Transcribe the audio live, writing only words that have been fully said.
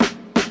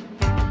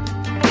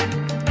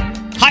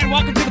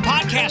welcome to the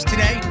podcast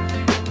today.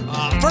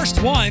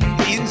 First one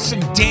in some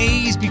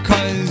days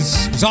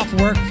because I was off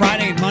work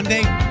Friday and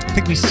Monday. I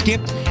think we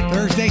skipped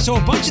Thursday, so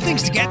a bunch of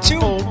things to get to.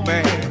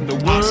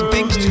 Some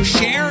things to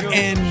share,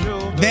 and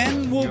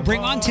then we'll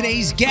bring on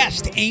today's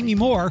guest, Amy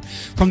Moore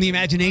from the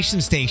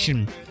Imagination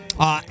Station.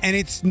 And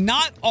it's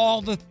not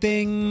the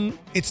thing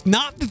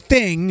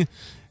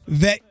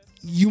that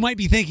you might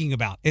be thinking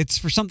about. It's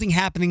for something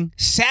happening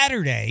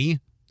Saturday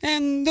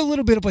and a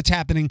little bit of what's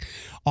happening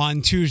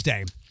on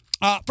Tuesday.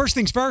 First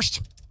things first,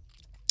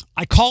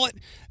 I call it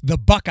the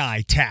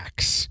Buckeye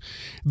tax.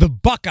 The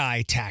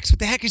Buckeye tax. What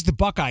the heck is the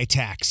Buckeye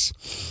tax?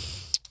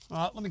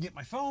 Let me get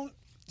my phone.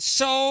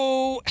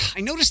 So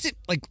I noticed it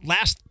like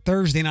last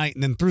Thursday night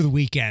and then through the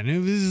weekend. It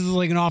was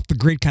like an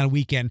off-the-grid kind of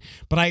weekend,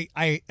 but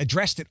I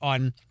addressed it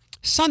on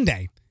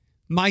Sunday.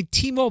 My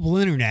T-Mobile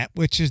internet,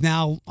 which is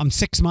now I'm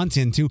 6 months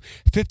into,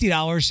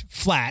 $50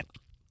 flat,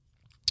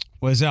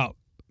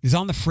 is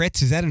on the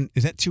fritz. Is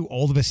that too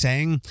old of a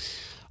saying?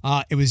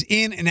 It was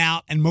in and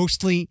out and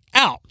mostly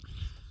out.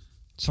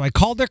 So I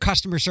called their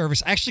customer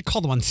service. I actually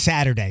called them on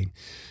Saturday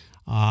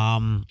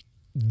to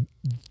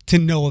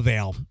no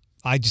avail.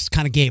 I just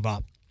kind of gave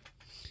up.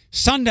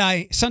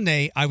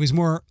 Sunday, I was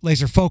more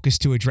laser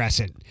focused to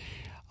address it.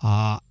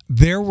 I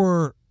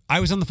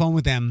was on the phone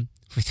with them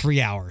for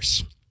 3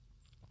 hours.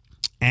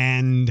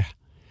 And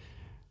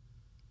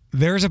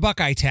there's a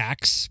Buckeye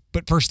tax,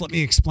 but first let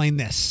me explain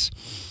this.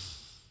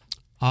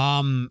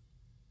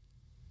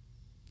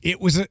 It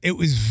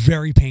was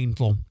very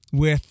painful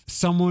with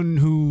someone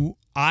who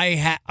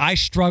I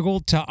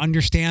struggled to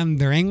understand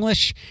their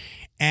English,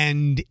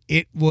 and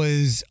it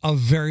was of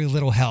very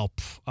little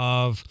help.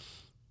 Of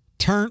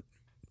turn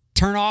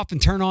off and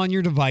turn on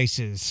your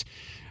devices.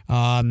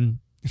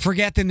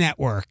 Forget the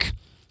network.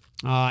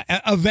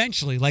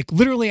 Eventually, like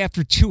literally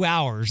after 2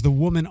 hours, the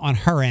woman on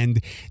her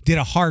end did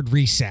a hard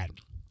reset.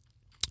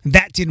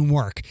 That didn't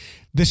work.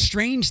 The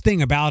strange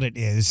thing about it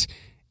is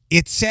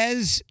it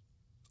says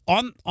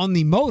on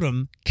the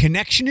modem,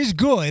 connection is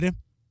good,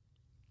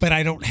 but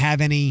I don't have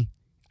any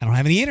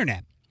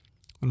internet.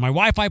 When my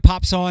Wi-Fi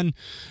pops on,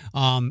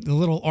 the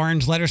little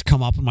orange letters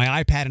come up on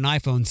my iPad and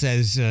iPhone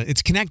says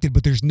it's connected,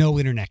 but there's no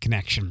internet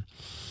connection.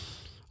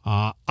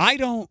 I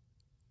don't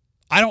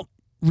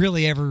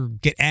really ever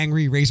get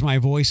angry, raise my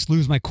voice,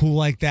 lose my cool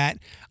like that.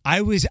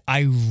 I was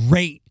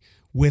irate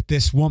with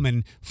this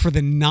woman for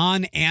the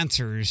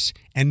non-answers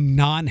and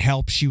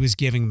non-help she was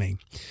giving me.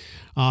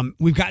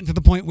 We've gotten to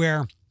the point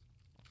where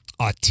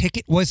a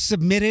ticket was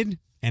submitted,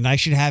 and I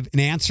should have an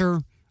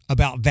answer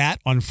about that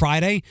on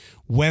Friday.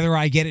 Whether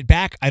I get it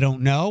back, I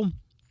don't know.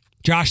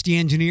 Josh, the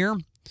engineer,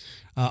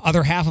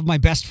 other half of my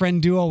best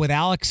friend duo with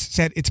Alex,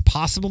 said it's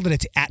possible that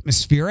it's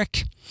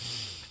atmospheric.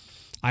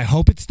 I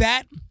hope it's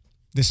that.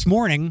 This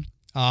morning,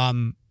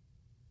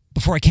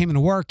 before I came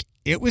into work,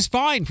 it was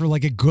fine for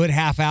like a good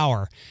half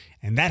hour.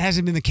 And that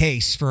hasn't been the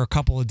case for a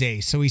couple of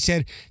days. So he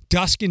said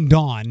dusk and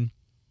dawn,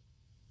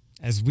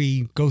 as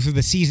we go through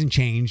the season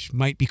change,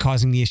 might be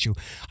causing the issue.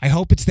 I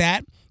hope it's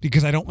that,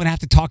 because I don't want to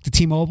have to talk to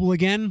T-Mobile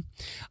again.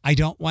 I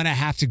don't want to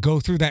have to go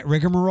through that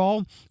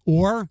rigmarole,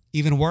 or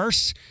even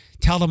worse,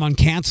 tell them I'm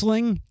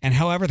canceling, and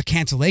however the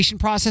cancellation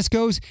process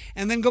goes,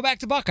 and then go back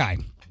to Buckeye.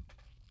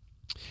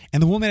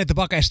 And the woman at the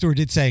Buckeye store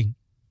did say,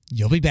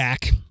 "You'll be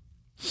back."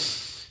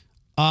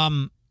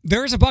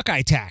 There is a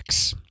Buckeye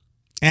tax,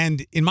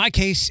 and in my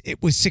case, it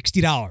was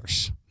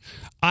 $60.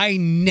 I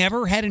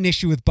never had an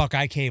issue with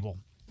Buckeye Cable.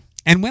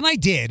 And when I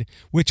did,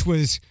 which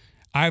was,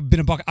 I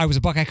was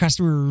a Buckeye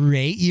customer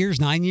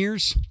 9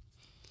 years.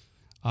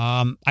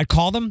 I'd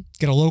call them,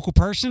 get a local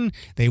person.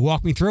 They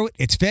walk me through it.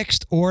 It's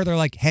fixed. Or they're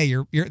like, "Hey,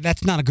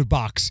 that's not a good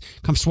box.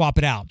 Come swap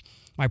it out."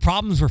 My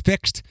problems were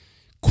fixed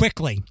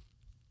quickly.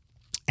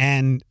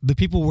 And the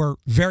people were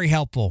very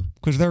helpful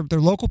because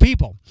they're local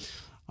people.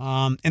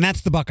 And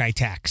that's the Buckeye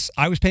tax.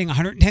 I was paying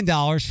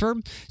 $110 for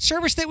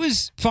service that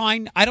was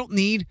fine. I don't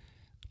need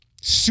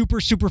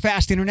super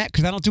fast internet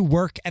because I don't do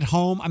work at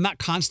home. I'm not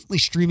constantly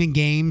streaming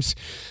games.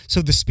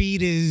 So the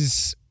speed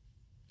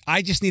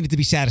I just need it to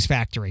be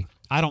satisfactory.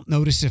 I don't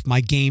notice if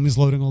my game is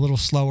loading a little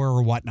slower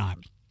or whatnot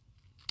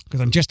because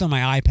I'm just on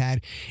my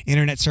iPad,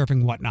 internet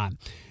surfing, whatnot.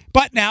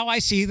 But now I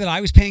see that I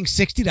was paying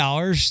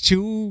 $60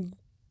 to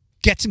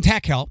get some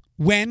tech help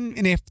when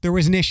and if there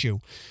was an issue,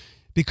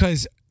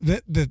 because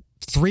the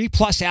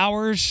 3+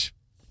 hours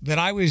that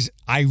I was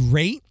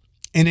irate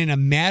and in a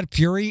mad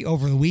fury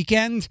over the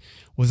weekend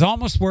was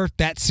almost worth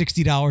that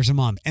 $60 a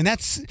month. And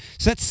that's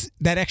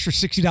that extra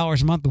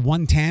 $60 a month, the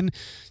 $110.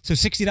 So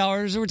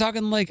 $60, we're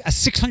talking like a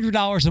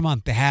 $600 a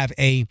month to have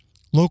a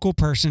local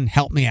person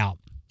help me out,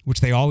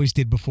 which they always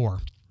did before.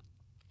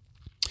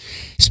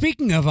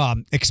 Speaking of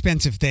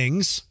expensive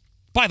things,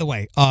 by the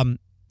way, I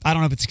don't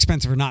know if it's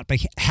expensive or not,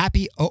 but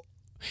happy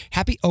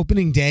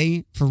opening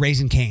day for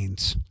Raising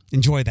Cane's.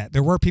 Enjoy that.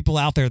 There were people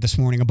out there this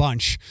morning, a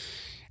bunch,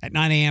 at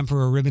 9 a.m.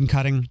 for a ribbon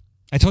cutting.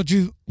 I told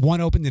you one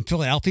opened in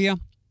Philadelphia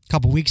a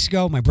couple weeks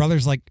ago. My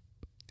brother's like,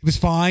 it was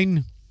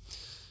fine.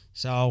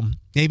 So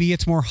maybe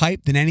it's more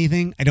hype than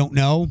anything. I don't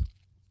know.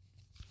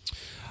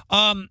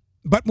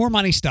 But more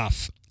money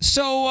stuff.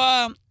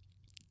 So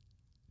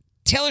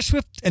Taylor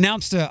Swift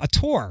announced a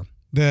tour,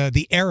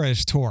 the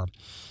Eras tour.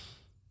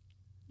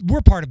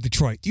 We're part of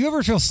Detroit. Do you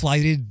ever feel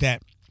slighted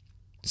that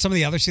some of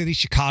the other cities,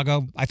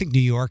 Chicago, I think New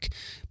York,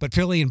 but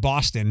Philly and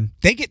Boston,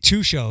 they get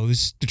 2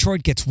 shows.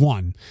 Detroit gets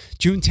 1,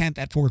 June 10th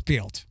at Ford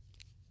Field.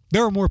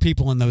 There are more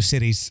people in those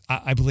cities,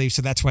 I believe,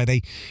 so that's why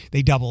they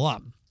double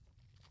up.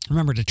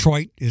 Remember,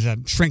 Detroit is a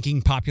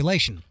shrinking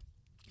population.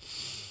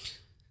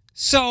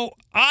 So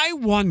I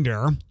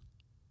wonder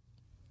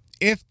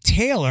if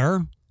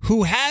Taylor,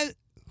 who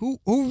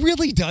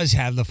really does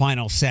have the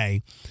final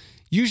say,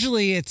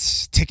 usually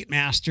it's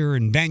Ticketmaster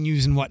and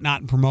venues and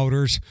whatnot and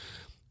promoters,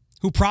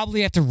 who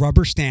probably have to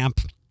rubber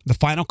stamp the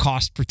final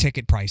cost for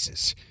ticket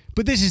prices.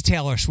 But this is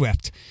Taylor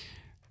Swift.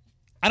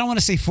 I don't want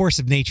to say force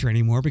of nature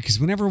anymore, because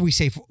whenever we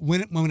say,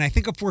 when I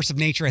think of force of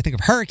nature, I think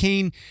of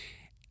hurricane,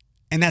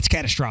 and that's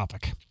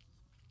catastrophic.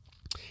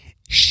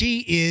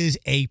 She is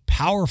a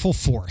powerful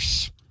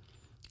force.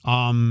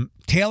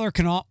 Taylor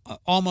can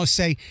almost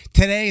say,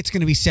 today it's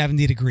going to be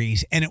 70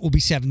 degrees, and it will be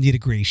 70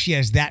 degrees. She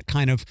has that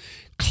kind of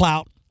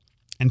clout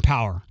and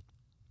power.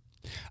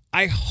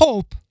 I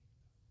hope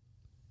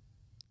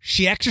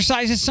she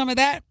exercises some of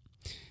that,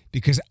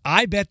 because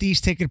I bet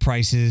these ticket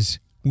prices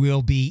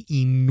will be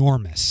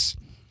enormous.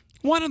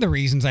 One of the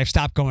reasons I've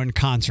stopped going to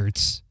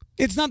concerts,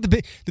 it's not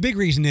the big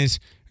reason is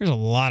there's a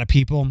lot of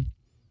people.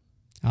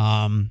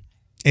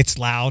 It's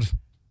loud.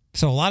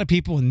 So a lot of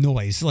people and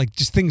noise, like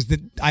just things that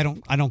I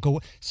don't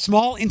go.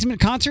 Small, intimate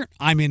concert,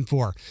 I'm in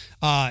for.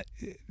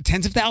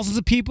 Tens of thousands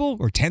of people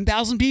or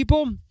 10,000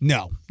 people?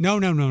 No.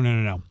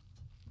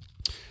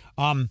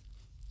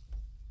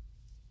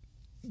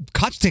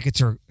 Concert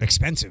tickets are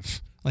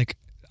expensive. Like,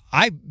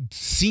 I've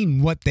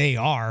seen what they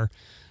are,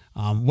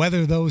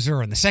 whether those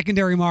are in the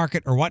secondary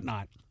market or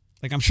whatnot.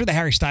 Like, I'm sure the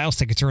Harry Styles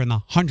tickets are in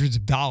the hundreds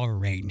of dollar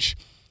range.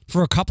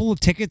 For a couple of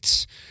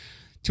tickets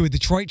to a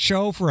Detroit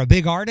show for a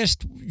big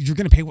artist, you're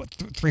going to pay, what,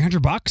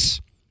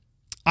 $300?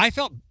 I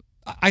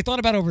thought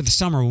about over the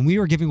summer when we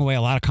were giving away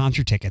a lot of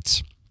concert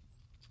tickets.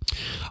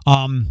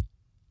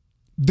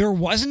 There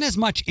wasn't as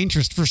much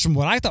interest for some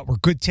what I thought were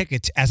good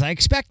tickets as I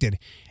expected.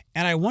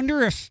 And I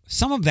wonder if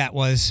some of that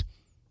was,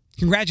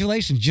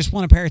 congratulations, just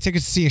won a pair of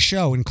tickets to see a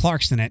show in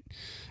Clarkston at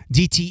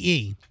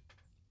DTE.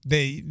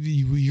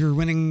 You're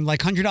winning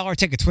like $100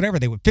 tickets, whatever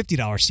they would,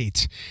 $50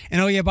 seats.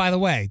 And oh yeah, by the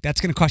way, that's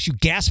going to cost you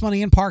gas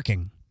money and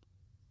parking,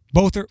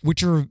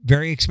 which are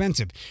very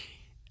expensive.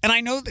 And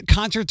I know that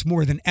concerts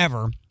more than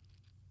ever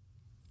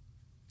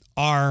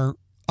are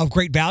of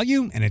great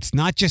value, and it's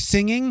not just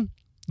singing.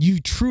 You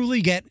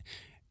truly get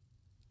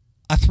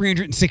a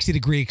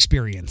 360-degree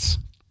experience.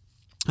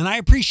 And I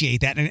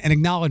appreciate that and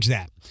acknowledge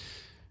that.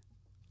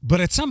 But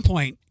at some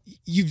point,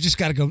 you've just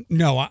got to go,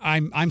 no,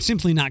 I'm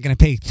simply not going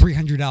to pay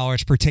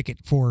 $300 per ticket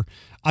for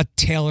a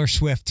Taylor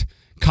Swift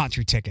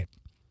concert ticket.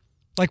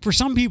 Like, for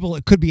some people,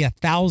 it could be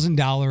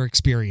 $1,000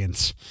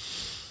 experience.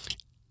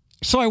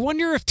 So I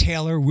wonder if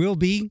Taylor will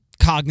be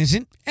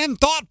cognizant and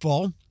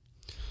thoughtful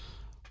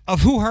of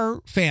who her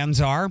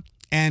fans are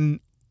and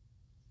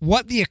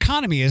what the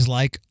economy is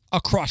like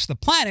across the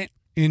planet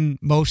in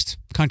most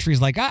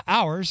countries like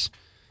ours.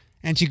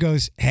 And she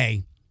goes,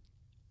 hey,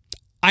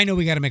 I know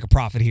we got to make a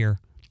profit here,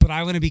 but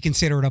I want to be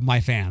considerate of my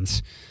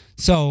fans.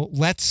 So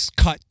let's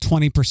cut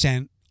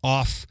 20%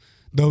 off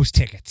those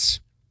tickets.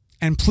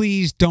 And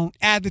please don't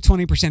add the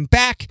 20%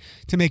 back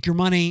to make your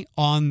money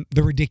on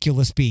the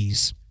ridiculous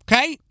fees.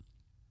 Okay?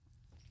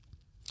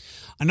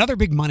 Another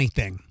big money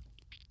thing.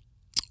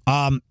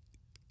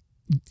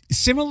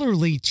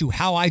 Similarly to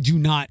how I do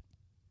not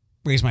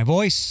raise my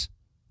voice,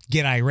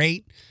 get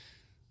irate,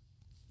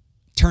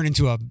 turn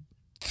into a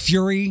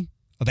fury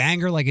of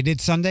anger like I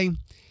did Sunday,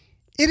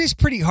 it is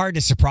pretty hard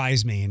to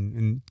surprise me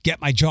and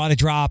get my jaw to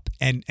drop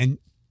and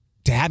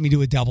to have me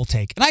do a double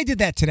take. And I did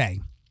that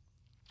today.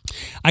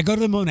 I go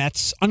to the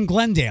Monettes on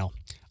Glendale.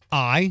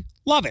 I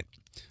love it.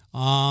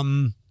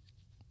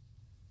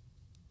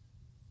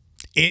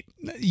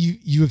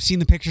 You have seen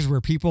the pictures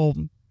where people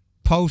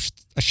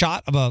post a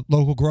shot of a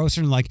local grocer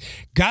and like,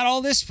 got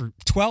all this for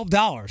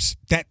 $12.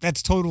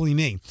 That's totally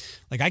me.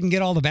 Like, I can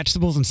get all the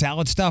vegetables and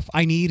salad stuff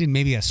I need and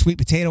maybe a sweet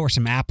potato or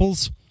some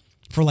apples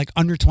for like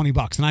under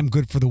 $20, and I'm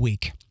good for the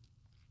week.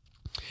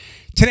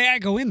 Today I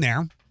go in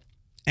there,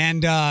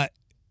 and right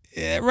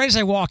as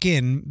I walk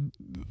in,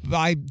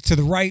 to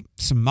the right,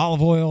 some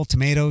olive oil,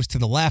 tomatoes. To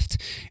the left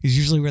is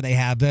usually where they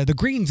have the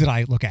greens that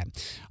I look at.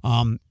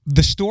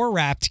 The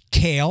store-wrapped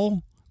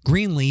kale,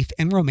 green leaf,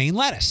 and romaine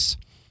lettuce.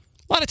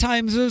 A lot of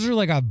times those are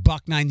like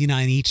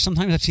 $1.99 each.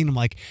 Sometimes I've seen them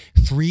like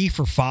 3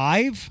 for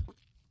 $5.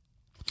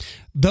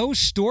 Those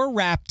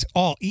store-wrapped,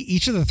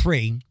 each of the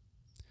three,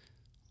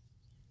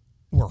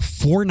 were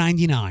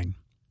 $4.99.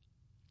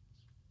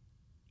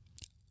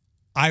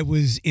 I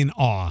was in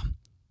awe.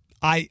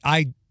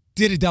 I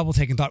did a double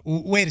take and thought,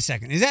 wait a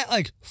second, is that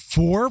like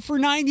 4 for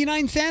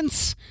 99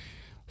 cents?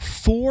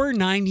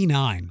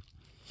 $4.99.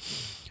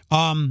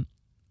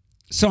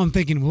 So I'm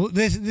thinking, well,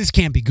 this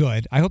can't be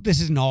good. I hope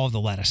this isn't all of the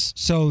lettuce.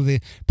 So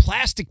the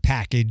plastic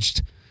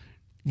packaged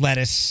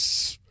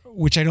lettuce,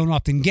 which I don't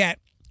often get,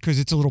 because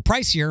it's a little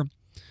pricier,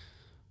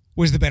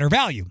 was the better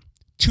value.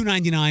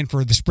 $2.99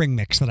 for the spring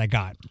mix that I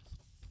got.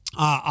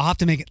 I'll have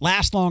to make it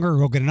last longer or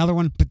go get another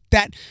one, but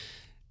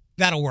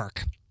that'll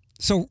work.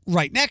 So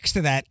right next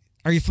to that,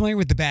 are you familiar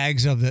with the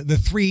bags of the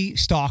 3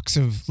 stalks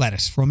of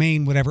lettuce,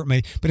 romaine, whatever it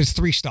may, but it's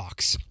 3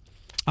 stalks.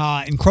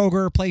 In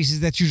Kroger places,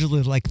 that's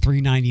usually like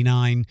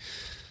 $3.99,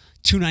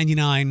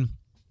 $2.99.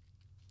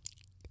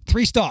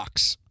 3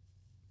 stalks.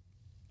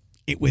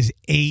 It was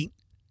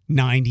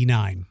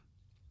 $8.99.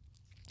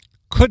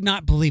 Could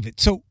not believe it.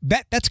 So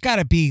that's got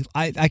to be,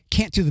 I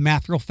can't do the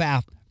math real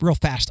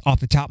fast off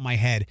the top of my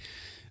head,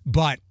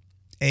 but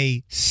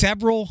a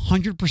several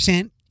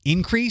 100%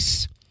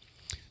 increase.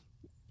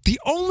 The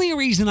only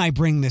reason I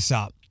bring this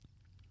up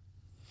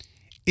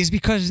is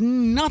because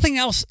nothing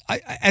else,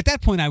 at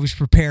that point I was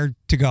prepared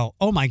to go,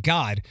 oh my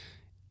God,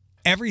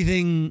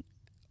 everything,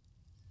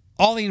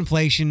 all the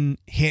inflation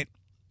hit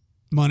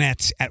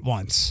Monettes at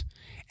once.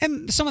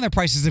 And some of their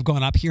prices have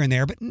gone up here and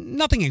there, but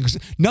nothing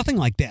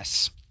like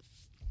this.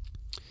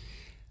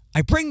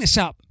 I bring this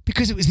up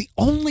because it was the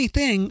only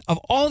thing of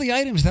all the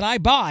items that I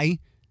buy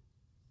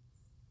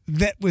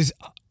that was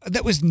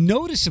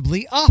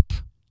noticeably up.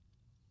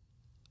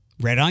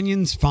 Red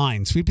onions,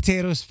 fine. Sweet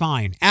potatoes,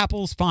 fine.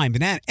 Apples, fine.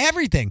 Banana,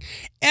 everything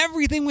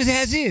was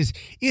as is.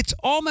 It's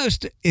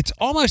almost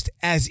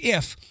as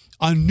if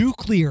a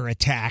nuclear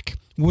attack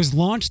was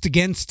launched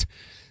against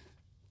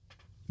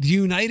the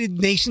United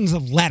Nations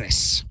of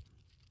lettuce.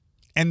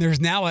 And there's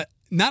now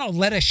not a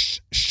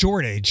lettuce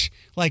shortage.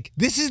 Like,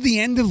 this is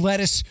the end of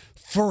lettuce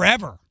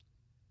forever.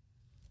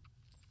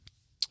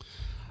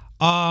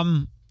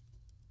 Got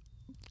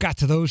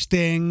to those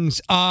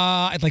things.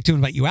 I'd like to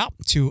invite you out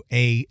to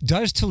a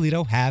Does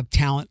Toledo Have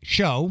Talent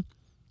show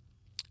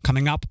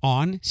coming up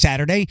on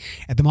Saturday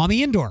at the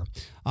Maumee Indoor.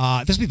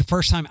 This will be the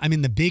first time I'm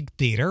in the big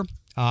theater.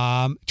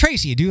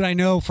 Tracy, a dude I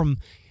know from,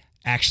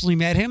 actually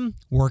met him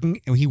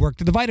he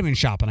worked at the Vitamin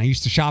Shop, and I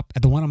used to shop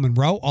at the one on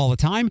Monroe all the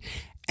time,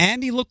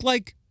 and he looked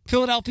like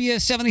Philadelphia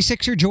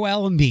 76er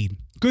Joel Embiid.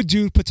 Good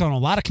dude, puts on a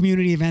lot of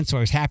community events, so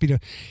I was happy to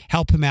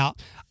help him out.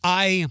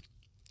 I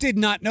did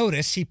not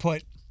notice he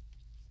put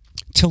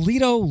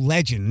Toledo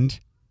legend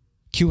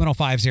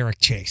Q105's Eric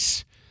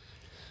Chase.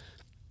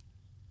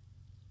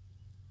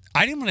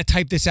 I didn't want to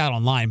type this out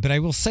online, but I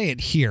will say it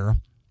here.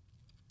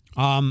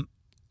 I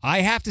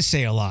have to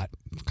say a lot.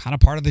 Kind of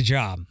part of the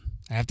job.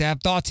 I have to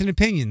have thoughts and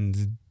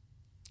opinions.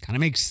 Kind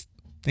of makes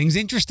things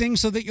interesting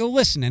so that you'll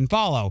listen and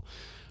follow.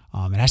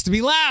 It has to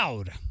be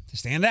loud to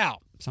stand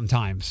out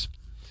sometimes.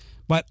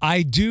 But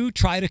I do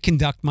try to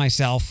conduct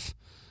myself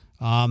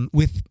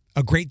with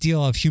a great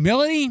deal of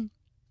humility,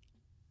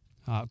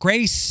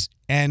 grace,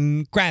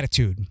 and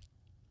gratitude.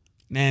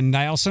 And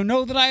I also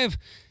know that I have...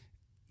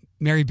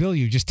 Mary Bill,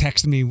 you just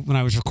texted me when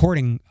I was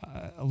recording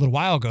a little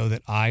while ago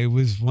that I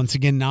was once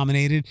again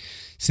nominated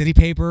City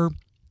Paper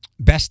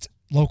Best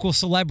Local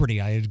Celebrity.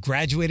 I had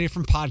graduated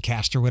from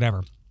podcast or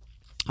whatever.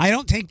 I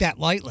don't take that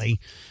lightly.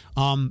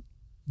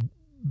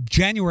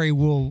 January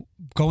will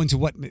go into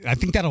what I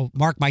think that'll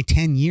mark my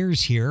 10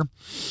 years here.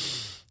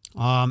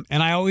 And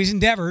I always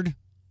endeavored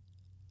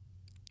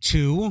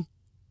to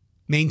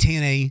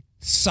maintain a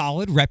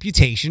solid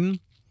reputation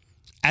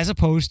as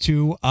opposed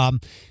to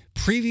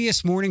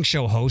previous morning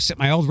show hosts at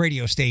my old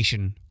radio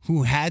station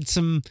who had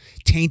some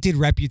tainted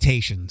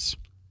reputations.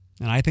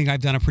 And I think I've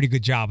done a pretty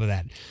good job of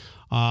that.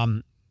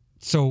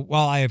 So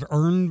while I have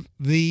earned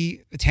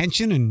the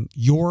attention and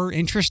your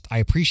interest, I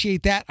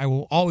appreciate that. I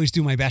will always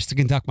do my best to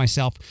conduct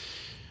myself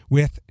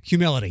with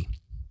humility.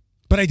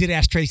 But I did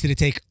ask Tracy to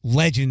take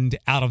legend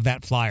out of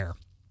that flyer.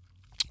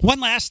 One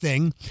last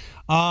thing.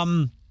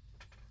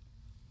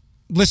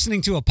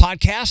 Listening to a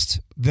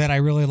podcast that I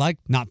really like,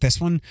 not this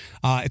one.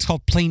 It's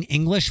called Plain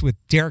English with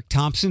Derek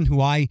Thompson,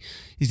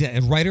 he's a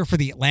writer for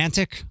The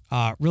Atlantic,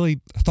 really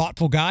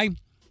thoughtful guy.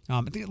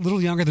 I think a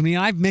little younger than me.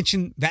 And I've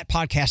mentioned that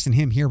podcast and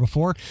him here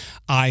before.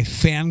 I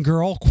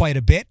fangirl quite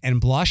a bit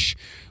and blush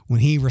when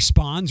he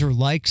responds or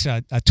likes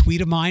a tweet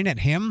of mine at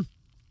him.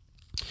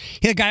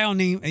 He had a guy on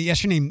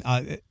yesterday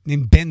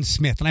named Ben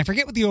Smith, and I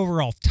forget what the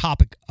overall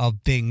topic of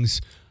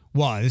things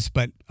was,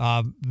 but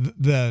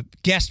the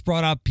guest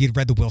brought up he had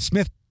read the Will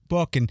Smith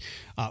book, and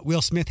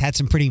Will Smith had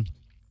some pretty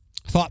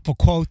thoughtful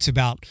quotes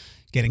about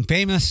getting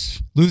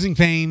famous, losing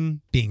fame,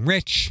 being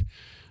rich.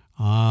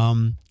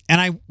 And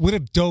I would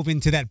have dove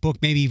into that book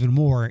maybe even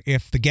more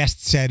if the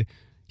guest said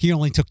he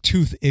only took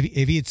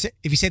if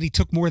he said he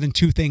took more than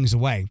 2 things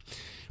away.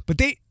 But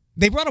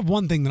they brought up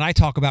one thing that I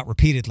talk about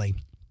repeatedly.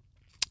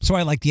 So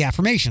I like the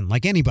affirmation,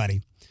 like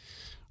anybody.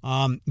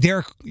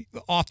 Derek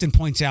often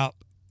points out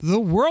the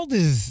world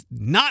is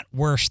not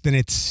worse than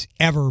it's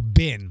ever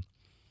been.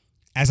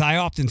 As I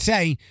often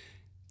say,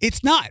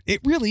 it's not.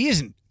 It really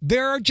isn't.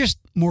 There are just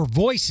more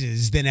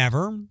voices than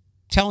ever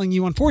telling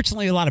you,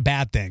 unfortunately, a lot of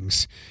bad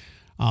things.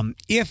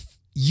 If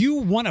you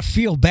want to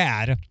feel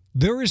bad,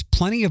 there is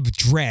plenty of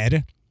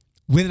dread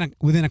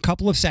within a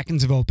couple of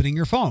seconds of opening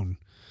your phone.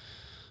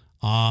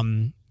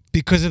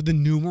 Because of the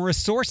numerous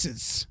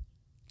sources.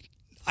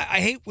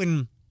 I hate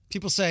when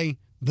people say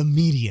the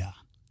media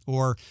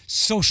or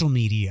social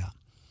media.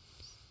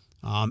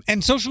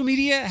 And social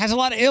media has a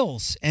lot of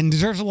ills and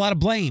deserves a lot of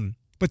blame.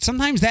 But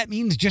sometimes that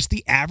means just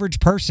the average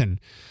person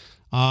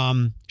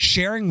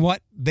sharing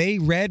what they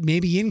read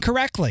maybe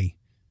incorrectly.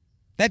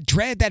 That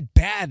dread, that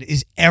bad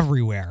is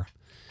everywhere.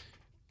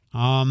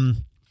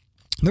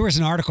 There was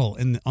an article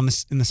on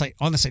the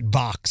site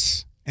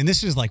Vox, and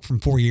this was like from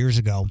 4 years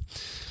ago.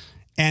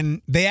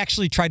 And they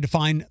actually tried to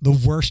find the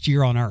worst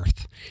year on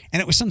Earth, and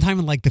it was sometime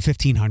in like the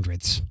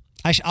 1500s.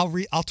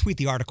 I'll tweet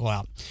the article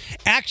out.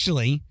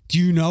 Actually, do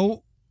you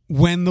know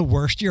when the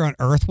worst year on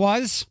Earth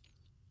was?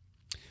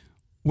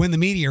 When the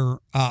meteor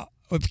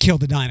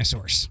killed the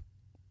dinosaurs.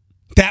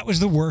 That was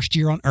the worst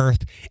year on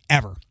Earth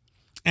ever.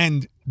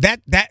 And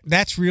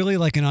that's really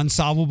like an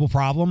unsolvable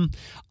problem.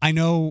 I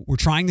know we're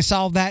trying to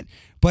solve that,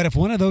 but if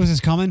one of those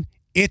is coming,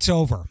 it's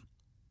over.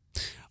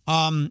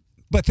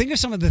 But think of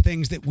some of the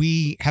things that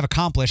we have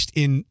accomplished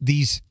in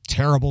these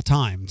terrible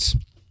times.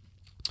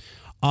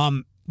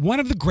 One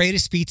of the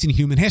greatest feats in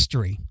human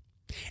history.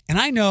 And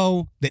I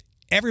know that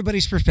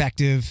everybody's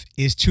perspective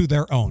is to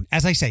their own.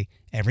 As I say,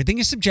 everything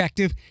is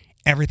subjective.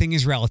 Everything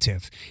is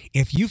relative.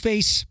 If you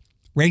face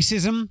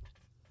racism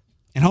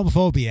and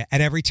homophobia at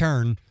every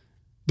turn,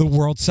 the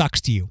world sucks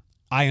to you.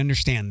 I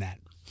understand that.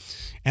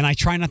 And I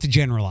try not to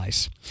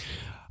generalize.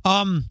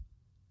 One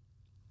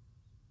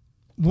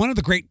of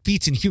the great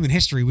feats in human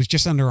history was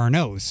just under our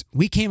nose.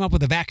 We came up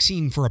with a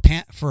vaccine for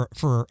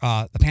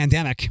a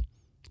pandemic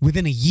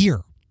within a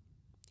year.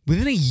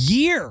 Within a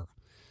year.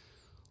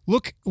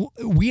 Look,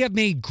 we have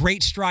made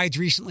great strides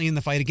recently in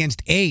the fight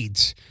against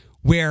AIDS,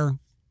 where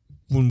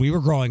when we were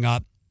growing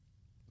up,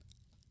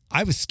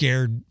 I was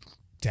scared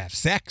to have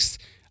sex.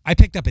 I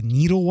picked up a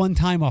needle one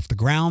time off the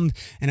ground,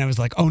 and I was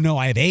like, oh no,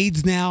 I have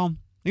AIDS now.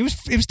 It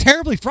was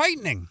terribly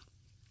frightening.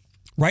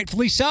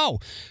 Rightfully so,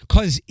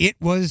 because it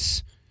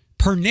was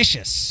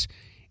pernicious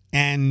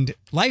and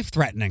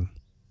life-threatening.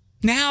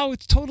 Now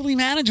it's totally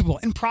manageable,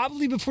 and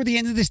probably before the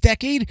end of this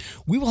decade,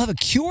 we will have a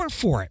cure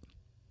for it.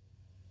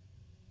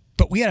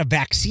 But we had a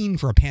vaccine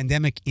for a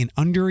pandemic in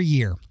under a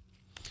year.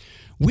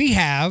 We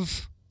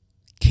have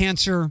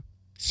cancer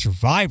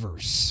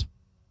survivors.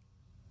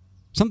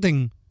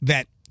 Something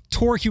that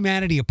tore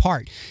humanity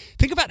apart.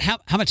 Think about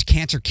how much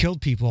cancer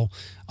killed people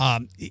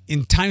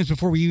in times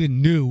before we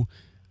even knew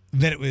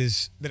that it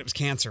was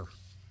cancer.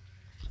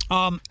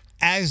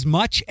 As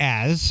much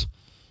as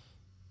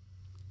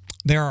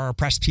there are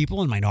oppressed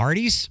people and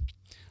minorities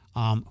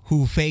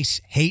who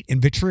face hate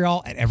and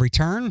vitriol at every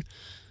turn,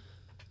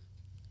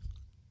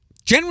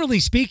 generally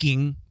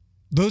speaking,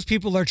 those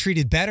people are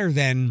treated better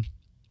than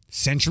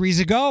centuries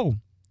ago,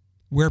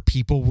 where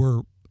people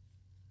were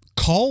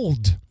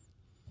culled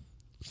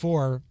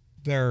for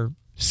their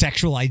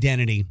sexual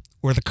identity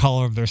or the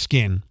color of their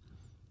skin.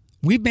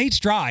 We've made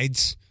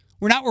strides.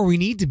 We're not where we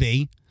need to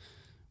be,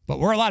 but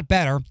we're a lot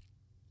better.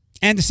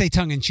 And to say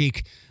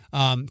tongue-in-cheek,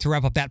 to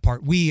wrap up that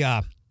part, we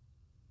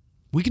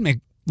can make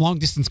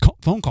long-distance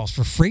phone calls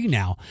for free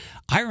now.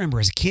 I remember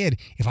as a kid,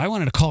 if I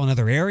wanted to call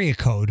another area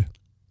code,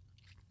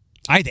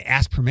 I had to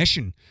ask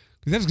permission,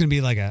 because that was going to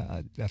be like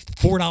a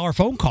 $4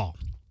 phone call.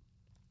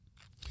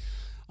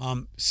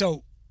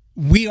 So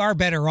we are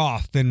better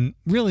off than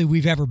really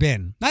we've ever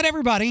been. Not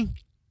everybody,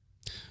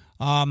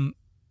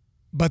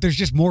 but there's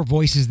just more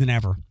voices than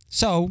ever.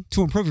 So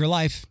to improve your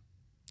life,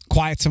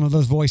 quiet some of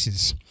those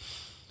voices.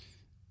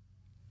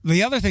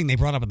 The other thing they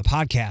brought up in the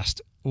podcast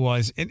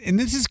was, and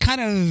this is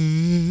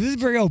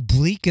very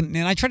oblique, and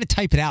I tried to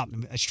type it out,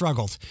 and I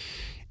struggled.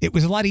 It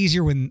was a lot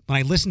easier when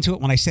I listened to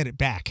it, when I said it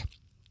back.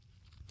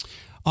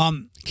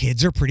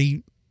 Kids are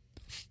pretty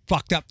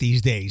fucked up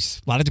these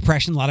days. A lot of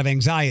depression, a lot of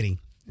anxiety.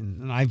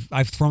 And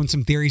I've thrown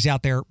some theories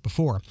out there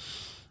before.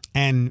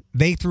 And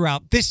they threw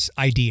out this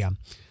idea.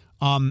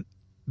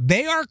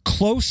 They are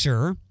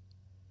closer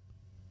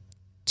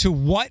to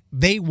what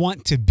they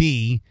want to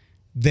be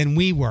than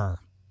we were.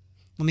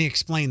 Let me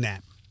explain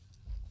that.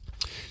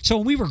 So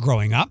when we were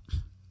growing up,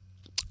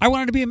 I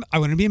wanted to be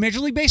a Major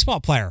League Baseball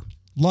player.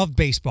 Loved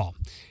baseball.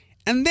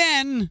 And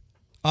then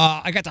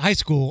I got to high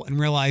school and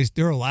realized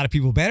there were a lot of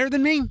people better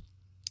than me.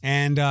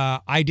 And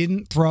I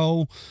didn't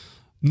throw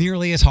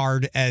nearly as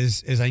hard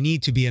as I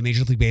need to be a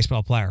Major League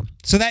Baseball player.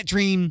 So that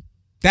dream,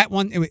 that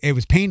one, it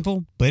was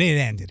painful, but it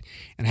ended.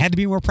 And I had to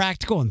be more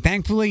practical. And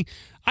thankfully,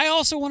 I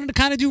also wanted to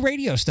kind of do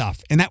radio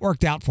stuff. And that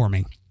worked out for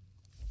me.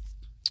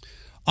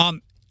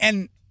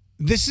 And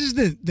this is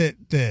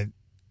the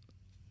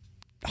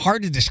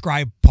hard to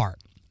describe part.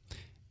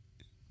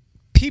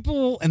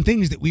 People and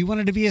things that we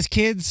wanted to be as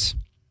kids,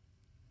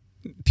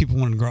 people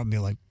wanted to grow up and be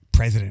like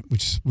president,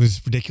 which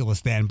was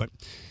ridiculous then. But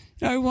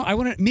you know, I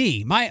wanted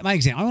my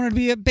example. I wanted to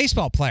be a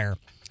baseball player.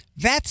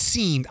 That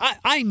seemed,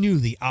 I knew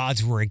the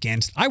odds were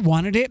against. I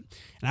wanted it,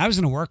 and I was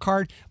going to work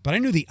hard, but I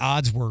knew the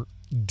odds were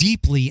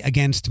deeply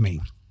against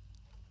me.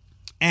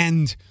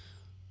 And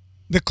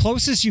the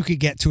closest you could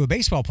get to a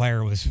baseball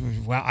player was,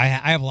 well, I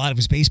have a lot of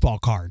his baseball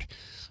card.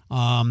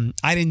 I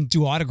didn't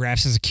do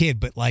autographs as a kid,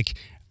 but like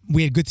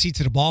we had good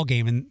seats at a ball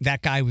game, and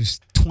that guy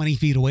was 20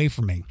 feet away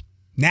from me.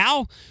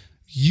 Now,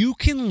 you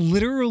can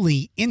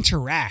literally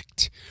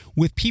interact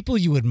with people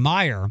you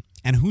admire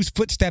and whose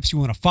footsteps you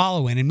want to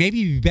follow in and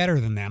maybe be better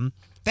than them,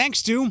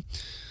 thanks to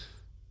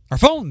our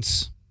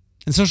phones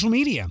and social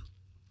media.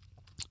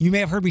 You may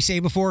have heard me say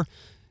before,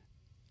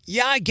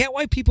 yeah, I get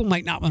why people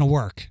might not want to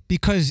work,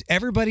 because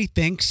everybody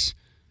thinks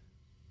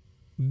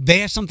they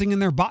have something in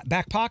their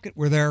back pocket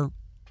where they're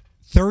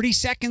 30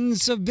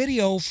 seconds of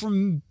video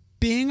from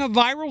being a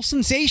viral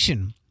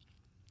sensation.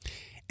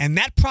 And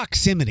that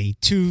proximity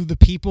to the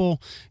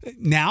people,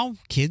 now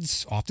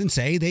kids often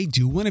say they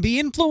do want to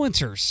be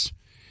influencers.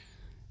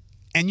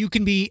 And you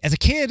can be, as a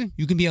kid,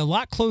 you can be a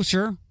lot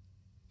closer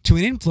to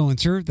an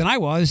influencer than I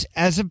was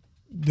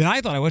than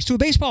I thought I was to a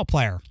baseball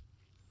player.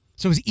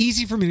 So it was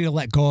easy for me to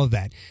let go of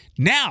that.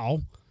 Now,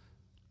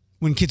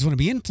 when kids want to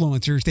be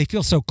influencers, they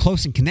feel so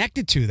close and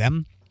connected to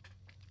them.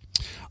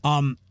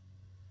 And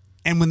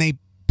when they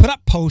put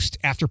up post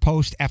after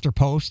post after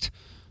post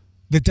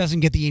that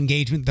doesn't get the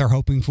engagement they're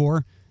hoping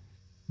for,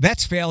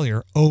 that's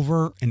failure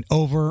over and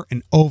over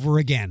and over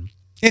again.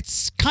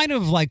 It's kind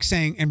of like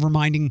saying and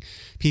reminding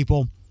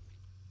people,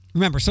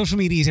 remember, social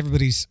media is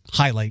everybody's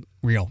highlight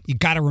reel. You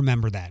got to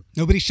remember that.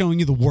 Nobody's showing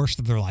you the worst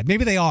of their life.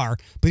 Maybe they are,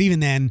 but even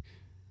then,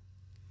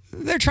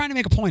 they're trying to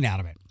make a point out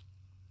of it.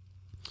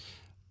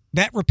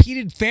 That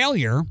repeated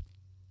failure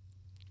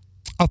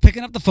of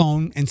picking up the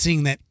phone and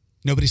seeing that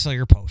nobody saw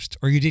your post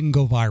or you didn't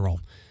go viral.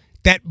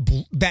 That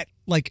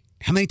like,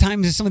 how many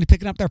times is somebody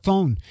picking up their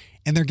phone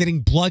and they're getting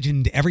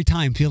bludgeoned every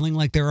time, feeling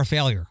like they're a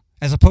failure,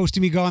 as opposed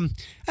to me going,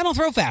 I don't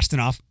throw fast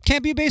enough.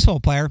 Can't be a baseball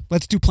player.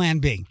 Let's do plan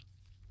B.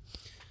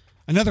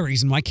 Another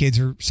reason why kids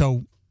are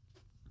so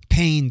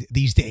pained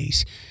these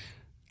days.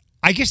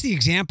 I guess the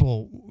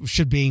example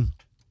should be,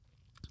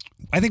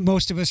 I think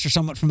most of us are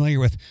somewhat familiar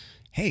with,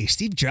 hey,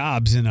 Steve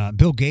Jobs and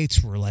Bill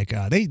Gates were like,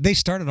 they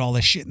started all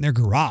this shit in their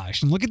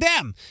garage. And look at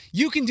them.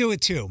 You can do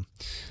it too.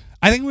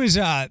 I think it was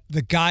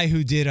the guy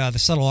who did The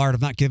Subtle Art of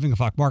Not Giving a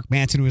Fuck, Mark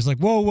Manson, who was like,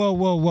 whoa, whoa,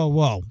 whoa, whoa,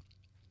 whoa.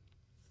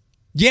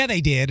 Yeah,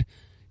 they did.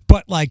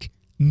 But like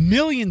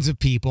millions of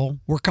people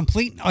were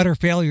complete and utter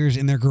failures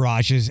in their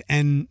garages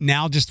and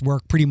now just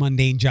work pretty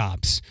mundane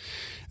jobs.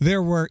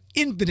 There were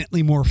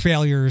infinitely more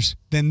failures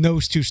than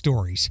those two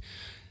stories.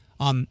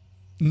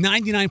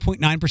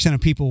 99.9%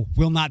 of people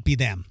will not be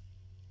them.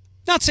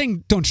 Not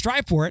saying don't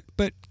strive for it,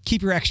 but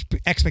keep your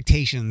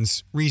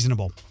expectations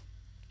reasonable.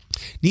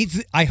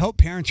 I hope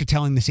parents are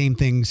telling the same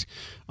things.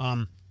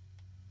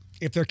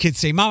 If their kids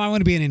say, Mom, I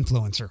want to be an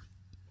influencer.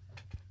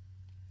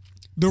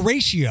 The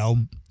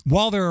ratio,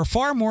 while there are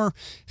far more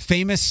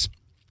famous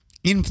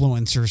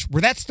influencers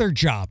where that's their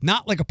job,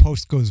 not like a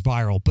post goes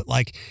viral, but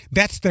like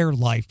that's their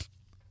life.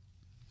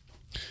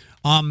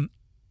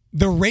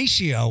 The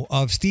ratio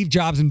of Steve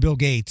Jobs and Bill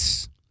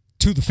Gates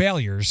to the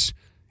failures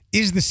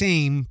is the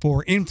same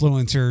for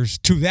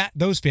influencers to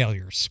those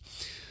failures.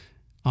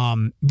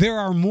 There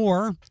are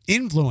more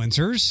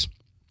influencers,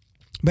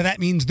 but that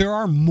means there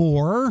are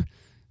more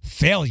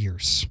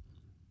failures.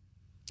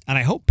 And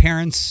I hope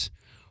parents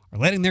are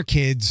letting their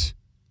kids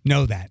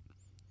know that.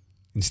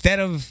 Instead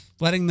of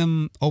letting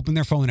them open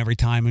their phone every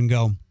time and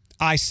go,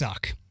 I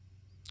suck.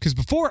 Because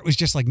before it was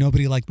just like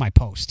nobody liked my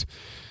post.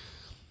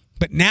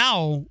 But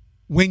now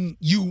when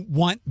you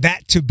want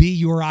that to be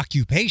your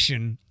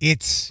occupation,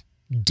 it's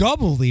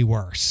doubly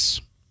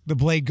worse. The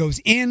blade goes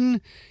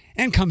in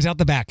and comes out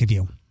the back of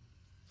you.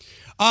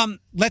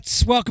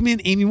 Let's welcome in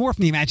Amy Moore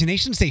from the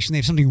Imagination Station. They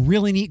have something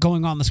really neat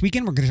going on this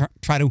weekend. We're going to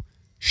try to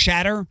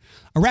shatter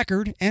a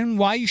record and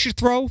why you should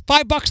throw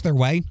 $5 their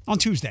way on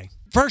Tuesday.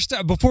 First,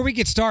 before we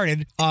get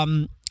started,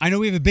 I know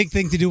we have a big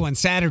thing to do on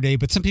Saturday,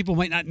 but some people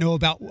might not know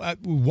about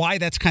why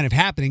that's kind of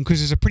happening, because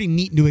there's a pretty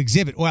neat new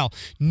exhibit, well,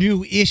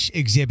 new-ish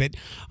exhibit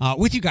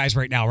with you guys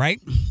right now, right?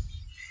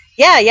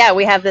 Yeah.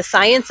 We have the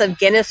Science of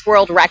Guinness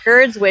World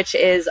Records, which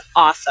is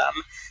awesome.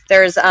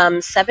 There's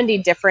 70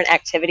 different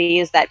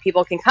activities that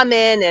people can come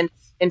in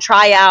and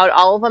try out.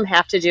 All of them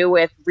have to do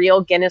with real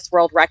Guinness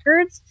World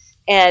Records.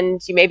 And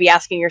you may be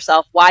asking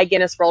yourself, why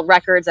Guinness World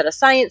Records at a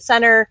science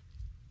center?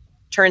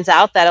 Turns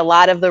out that a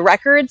lot of the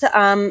records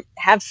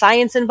have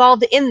science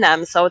involved in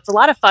them. So it's a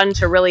lot of fun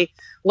to really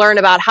learn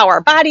about how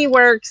our body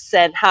works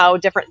and how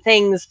different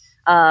things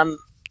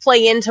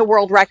play into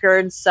world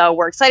records. So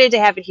we're excited to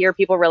have it here.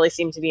 People really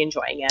seem to be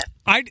enjoying it.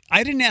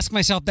 I didn't ask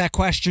myself that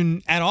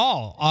question at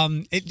all.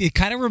 It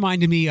kind of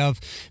reminded me of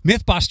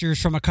Mythbusters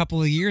from a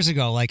couple of years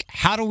ago. Like,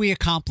 how do we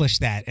accomplish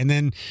that? And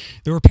then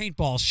there were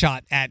paintballs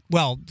shot at,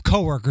 well,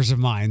 coworkers of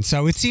mine.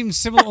 So it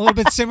seems a little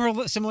bit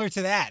similar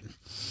to that.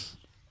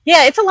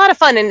 Yeah, it's a lot of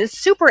fun and it's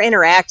super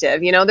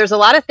interactive. You know, there's a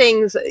lot of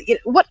things.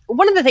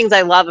 One of the things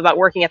I love about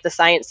working at the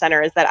Science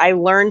Center is that I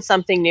learn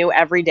something new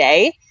every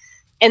day.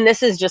 And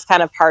this is just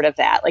kind of part of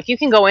that. Like, you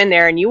can go in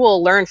there and you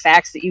will learn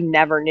facts that you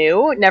never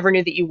knew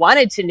that you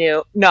wanted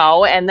to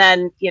know. And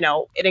then, you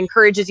know, it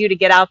encourages you to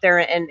get out there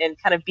and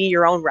kind of be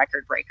your own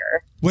record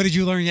breaker. What did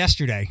you learn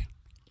yesterday?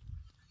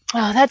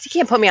 Oh, you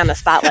can't put me on the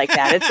spot like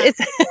that. It's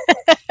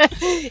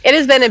it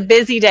has been a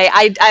busy day.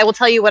 I will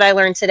tell you what I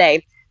learned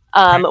today.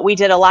 We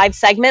did a live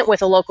segment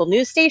with a local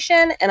news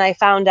station, and I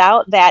found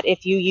out that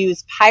if you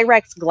use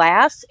Pyrex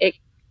glass, it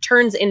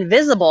turns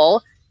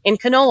invisible in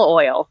canola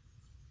oil.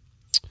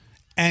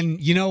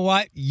 And you know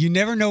what? You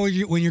never know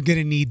when you're going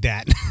to need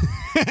that.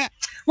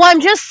 Well,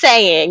 I'm just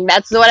saying.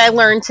 That's what I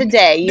learned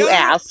today. You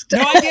asked.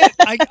 No, I get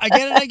it.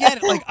 I get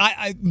it.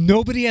 Like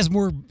nobody has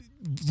more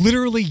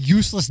literally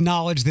useless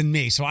knowledge than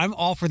me, so I'm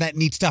all for that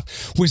neat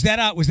stuff. Was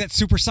that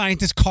super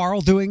scientist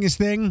Carl doing his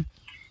thing?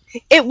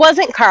 It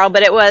wasn't Carl,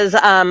 but it was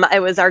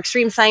our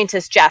extreme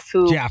scientist Jeff,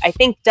 who I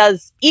think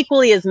does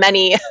equally as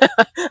many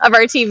of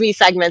our TV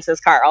segments as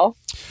Carl.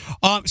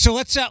 So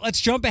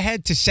let's jump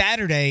ahead to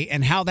Saturday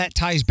and how that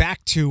ties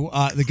back to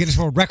the Guinness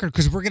World Record,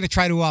 because we're going to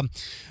try to.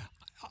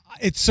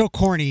 It's so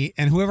corny,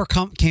 and whoever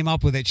came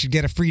up with it should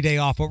get a free day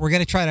off. But we're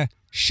going to try to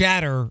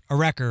shatter a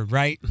record,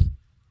 right?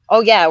 Oh,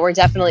 yeah, we're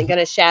definitely going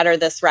to shatter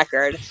this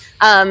record.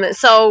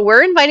 So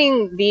we're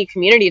inviting the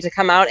community to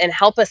come out and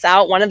help us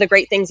out. One of the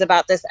great things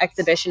about this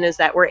exhibition is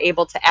that we're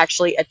able to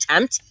actually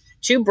attempt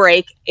to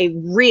break a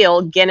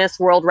real Guinness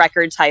World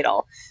Record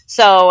title.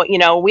 So,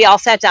 we all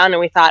sat down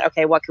and we thought,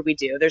 okay, what could we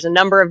do? There's a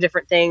number of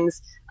different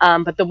things.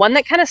 But the one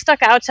that kind of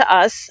stuck out to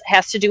us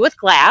has to do with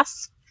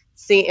glass.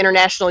 It's the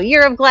International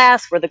Year of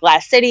Glass. We're the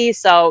Glass City.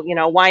 So,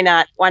 why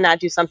not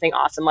do something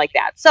awesome like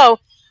that? So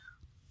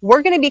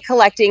we're going to be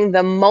collecting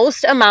the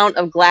most amount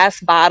of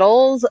glass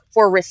bottles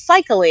for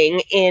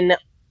recycling in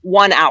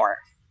 1 hour.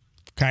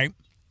 Okay.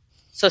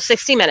 So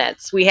 60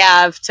 minutes. We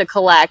have to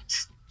collect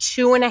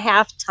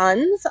 2.5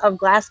 tons of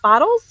glass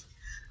bottles.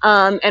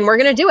 And we're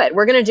going to do it.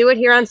 We're going to do it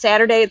here on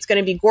Saturday. It's going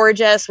to be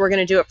gorgeous. We're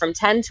going to do it from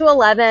 10 to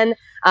 11.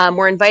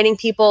 We're inviting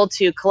people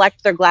to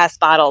collect their glass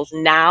bottles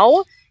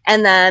now.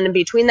 And then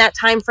between that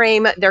time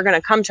frame, they're going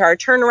to come to our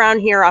turnaround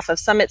here off of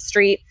Summit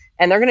Street,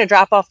 and they're going to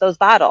drop off those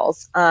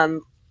bottles.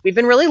 We've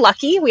been really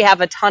lucky. We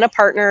have a ton of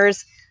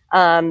partners.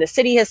 The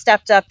city has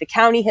stepped up. The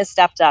county has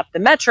stepped up. The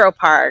Metro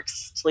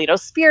Parks, Toledo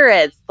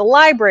Spirits, the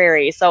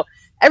library. So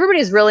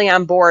everybody's really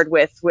on board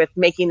with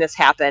making this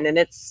happen. And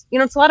it's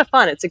a lot of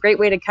fun. It's a great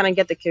way to kind of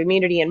get the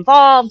community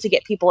involved, to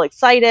get people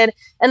excited,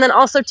 and then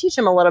also teach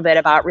them a little bit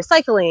about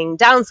recycling,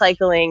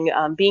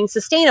 downcycling, being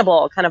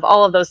sustainable, kind of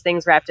all of those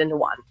things wrapped into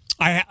one.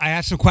 I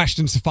have some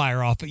questions to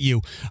fire off at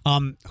you.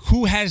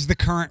 Who has the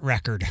current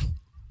record?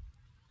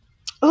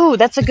 Oh,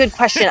 that's a good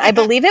question. I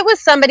believe it was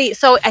somebody.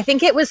 So I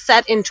think it was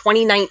set in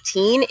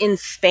 2019 in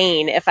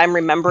Spain, if I'm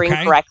remembering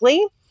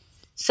correctly.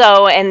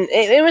 So, and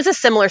it was a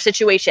similar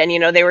situation.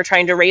 They were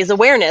trying to raise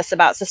awareness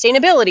about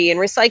sustainability and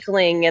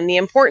recycling and the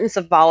importance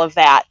of all of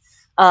that.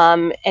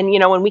 And,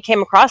 when we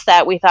came across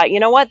that, we thought,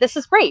 what, this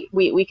is great.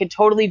 We could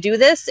totally do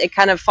this. It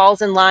kind of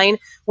falls in line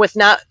with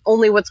not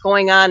only what's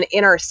going on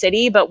in our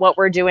city, but what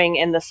we're doing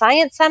in the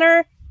Science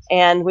Center.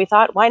 And we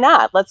thought, why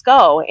not? Let's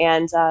go.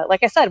 And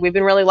like I said, we've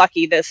been really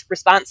lucky. This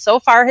response so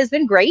far has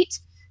been great.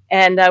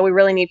 And we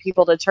really need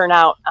people to turn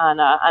out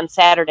on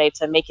Saturday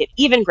to make it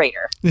even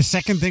greater. The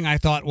second thing I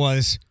thought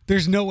was,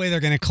 there's no way they're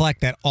going to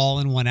collect that all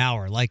in 1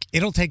 hour. Like,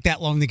 it'll take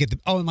that long to get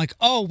I'm like,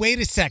 oh, wait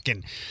a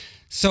second.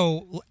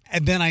 So,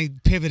 and then I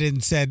pivoted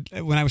and said,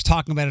 when I was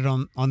talking about it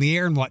on the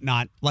air and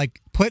whatnot, like,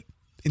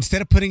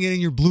 instead of putting it in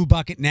your blue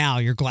bucket now,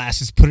 your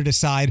glasses, put it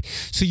aside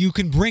so you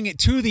can bring it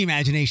to the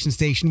Imagination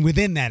Station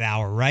within that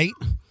hour, right?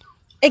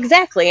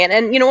 Exactly.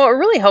 And what we're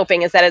really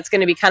hoping is that it's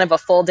going to be kind of a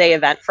full day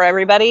event for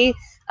everybody.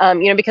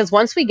 Because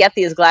once we get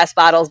these glass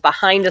bottles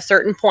behind a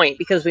certain point,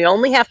 because we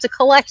only have to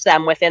collect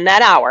them within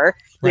that hour,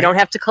 we don't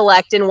have to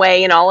collect and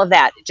weigh and all of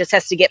that. It just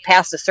has to get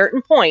past a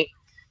certain point.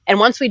 And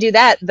once we do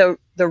that, the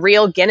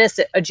real Guinness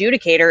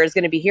adjudicator is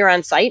going to be here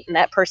on site, and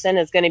that person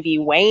is going to be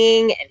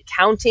weighing and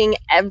counting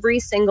every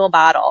single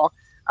bottle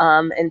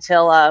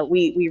until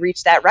we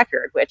reach that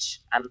record, which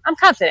I'm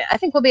confident. I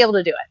think we'll be able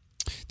to do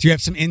it. Do you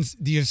have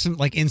some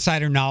like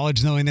insider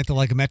knowledge, knowing that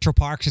the Metro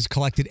Parks has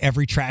collected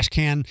every trash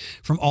can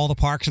from all the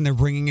parks and they're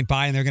bringing it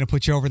by and they're going to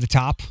put you over the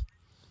top?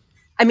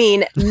 I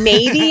mean,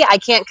 maybe. I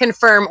can't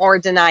confirm or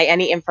deny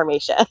any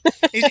information.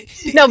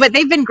 No, but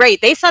they've been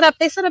great. They set up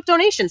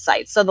donation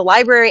sites. So the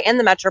library and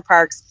the Metro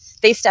Parks,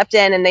 they stepped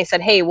in and they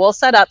said, hey, we'll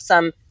set up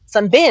some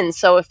bins.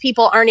 So if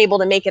people aren't able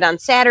to make it on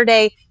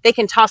Saturday, they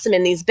can toss them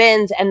in these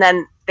bins and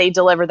then they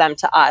deliver them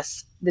to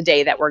us the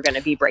day that we're going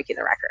to be breaking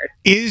the record.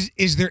 Is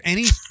there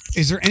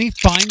any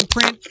fine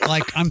print?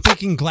 Like, I'm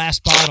thinking glass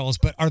bottles,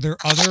 but are there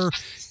other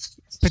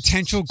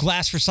potential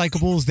glass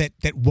recyclables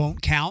that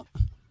won't count?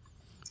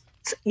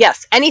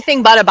 Yes,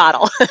 anything but a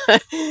bottle.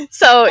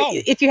 So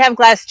if you have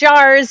glass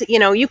jars,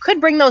 you could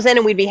bring those in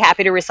and we'd be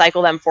happy to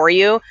recycle them for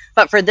you.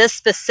 But for this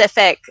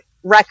specific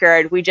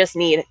record, we just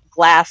need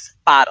glass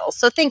bottles.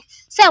 So think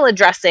salad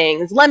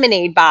dressings,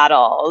 lemonade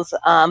bottles,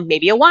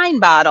 maybe a wine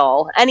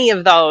bottle. Any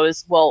of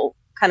those will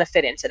kind of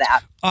fit into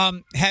that.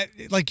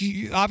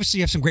 You obviously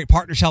have some great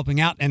partners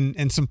helping out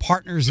and some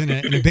partners in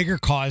a bigger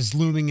cause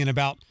looming in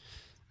about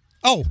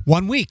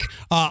 1 week.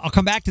 I'll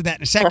come back to that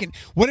in a second.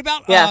 What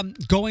about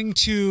going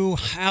to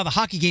how the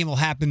hockey game will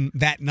happen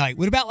that night?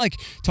 What about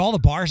to all the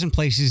bars and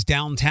places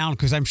downtown?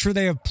 Because I'm sure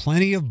they have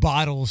plenty of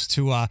bottles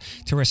to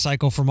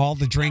recycle from all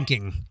the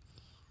drinking.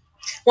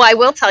 Well, I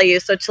will tell you,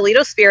 so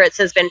Toledo Spirits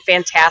has been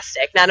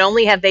fantastic. Not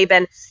only have they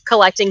been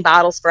collecting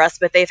bottles for us,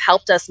 but they've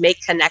helped us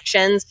make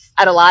connections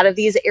at a lot of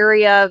these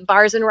area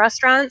bars and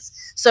restaurants.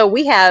 So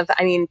we have,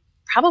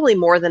 probably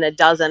more than a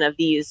dozen of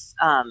these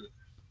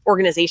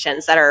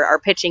organizations that are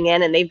pitching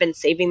in, and they've been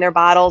saving their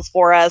bottles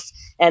for us,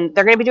 and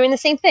they're going to be doing the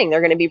same thing.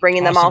 They're going to be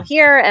bringing them all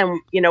here. And,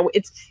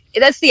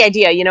 that's the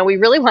idea. We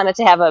really want it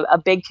to have a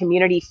big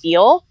community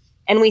feel.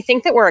 And we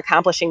think that we're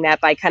accomplishing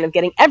that by kind of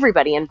getting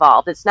everybody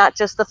involved. It's not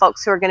just the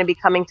folks who are going to be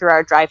coming through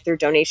our drive-through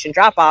donation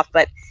drop-off,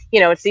 but,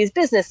 it's these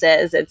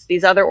businesses, it's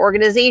these other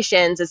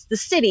organizations, it's the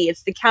city,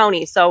 it's the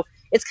county. So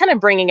it's kind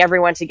of bringing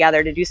everyone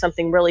together to do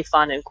something really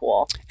fun and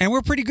cool. And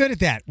we're pretty good at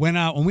that. When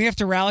we have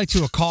to rally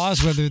to a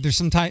cause, whether there's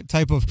some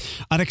type of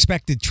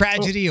unexpected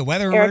tragedy, a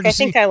weather Eric,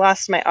 emergency. I think I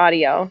lost my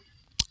audio.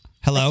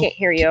 Hello? I can't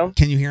hear you.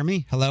 Can you hear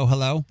me?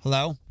 Hello?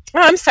 Oh,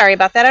 I'm sorry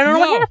about that. I don't know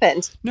what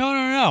happened.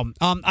 No.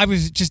 I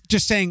was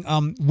just saying,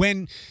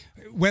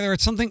 whether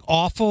it's something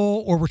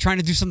awful or we're trying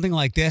to do something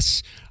like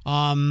this,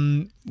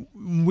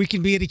 we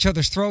can be at each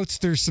other's throats.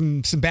 There's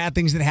some bad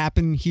things that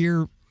happen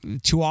here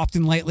too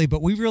often lately,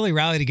 but we really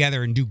rally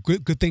together and do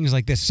good things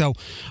like this. So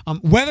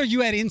whether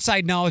you had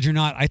inside knowledge or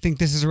not, I think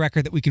this is a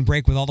record that we can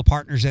break with all the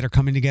partners that are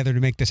coming together to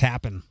make this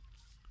happen.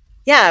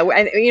 Yeah,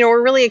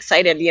 we're really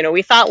excited.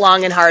 We thought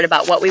long and hard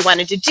about what we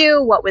wanted to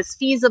do, what was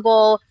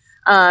feasible,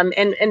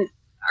 and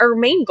our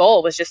main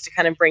goal was just to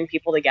kind of bring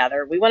people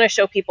together. We want to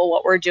show people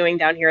what we're doing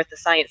down here at the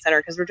Science Center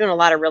because we're doing a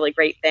lot of really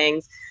great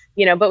things.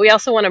 But we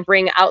also want to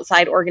bring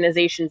outside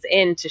organizations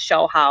in to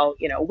show how,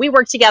 we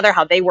work together,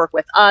 how they work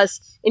with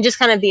us, and just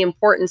kind of the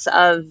importance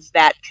of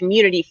that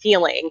community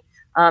feeling,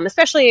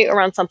 especially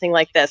around something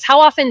like this. How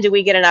often do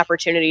we get an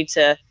opportunity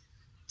to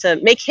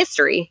make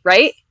history,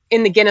 right,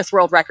 in the Guinness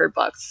World Record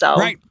books? So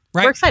right.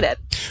 We're excited.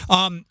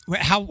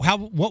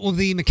 What will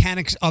the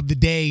mechanics of the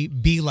day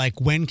be like?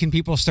 When can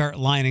people start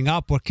lining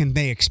up? What can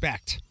they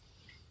expect?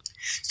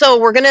 So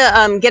we're going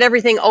to get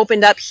everything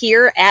opened up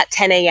here at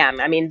 10 a.m.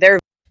 I mean, they're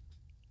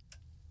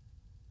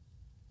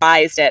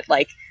surprised at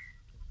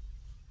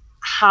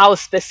how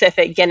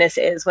specific Guinness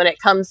is when it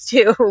comes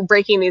to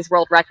breaking these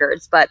world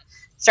records. But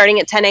starting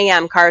at 10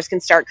 a.m., cars can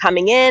start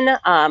coming in.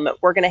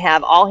 We're going to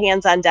have all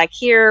hands on deck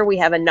here. We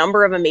have a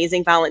number of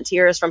amazing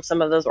volunteers from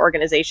some of those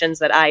organizations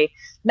that I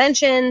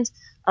mentioned.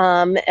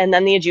 And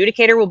then the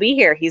adjudicator will be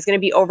here. He's going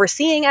to be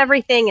overseeing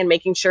everything and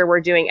making sure we're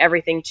doing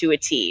everything to a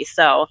T.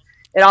 So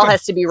it all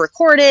has to be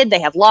recorded. They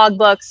have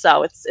logbooks.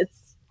 So it's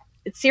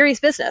serious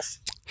business.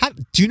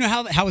 Do you know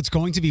how it's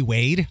going to be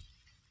weighed?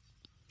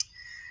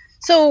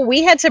 So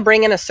we had to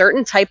bring in a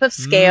certain type of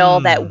scale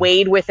that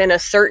weighed within a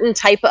certain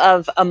type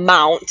of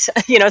amount,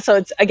 so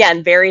it's,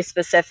 again, very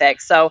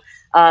specific. So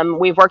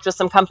we've worked with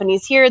some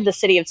companies here, the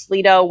city of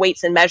Toledo,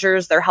 Weights and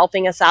Measures. They're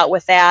helping us out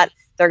with that.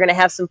 They're going to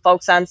have some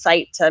folks on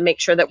site to make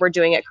sure that we're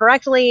doing it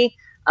correctly.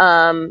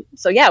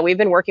 We've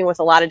been working with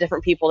a lot of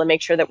different people to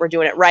make sure that we're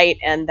doing it right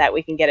and that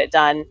we can get it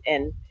done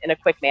in a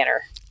quick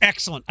manner.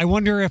 Excellent. I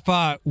wonder if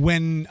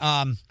when...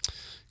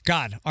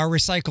 our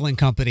recycling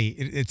company,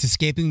 it's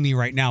escaping me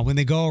right now. When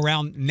they go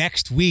around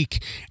next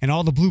week and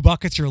all the blue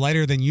buckets are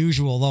lighter than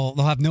usual,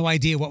 they'll have no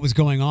idea what was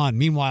going on.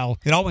 Meanwhile,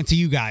 it all went to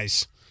you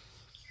guys.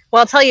 Well,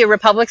 I'll tell you,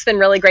 Republic's been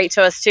really great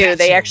to us, too.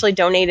 They actually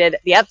donated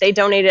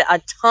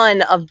a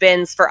ton of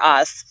bins for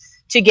us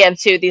to give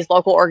to these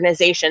local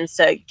organizations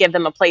to give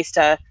them a place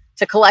to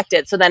collect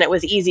it. So then it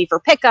was easy for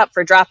pickup,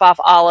 for drop off,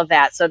 all of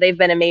that. So they've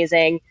been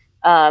amazing.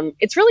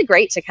 It's really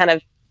great to kind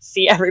of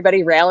see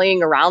everybody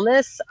rallying around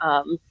this.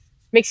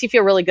 Makes you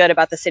feel really good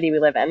about the city we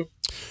live in.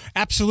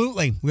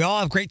 Absolutely. We all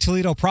have great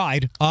Toledo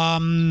pride.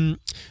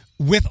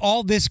 With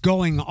all this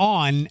going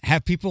on,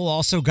 have people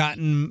also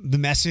gotten the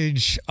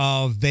message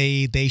of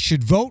they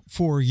should vote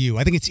for you?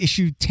 I think it's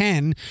issue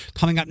 10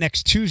 coming up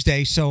next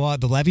Tuesday. So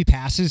the levy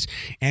passes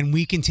and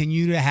we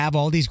continue to have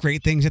all these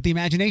great things at the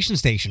Imagination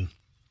Station.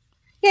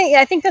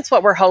 Yeah, I think that's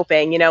what we're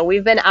hoping.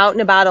 We've been out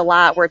and about a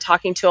lot. We're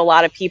talking to a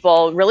lot of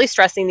people, really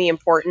stressing the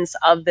importance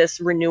of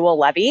this renewal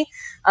levy.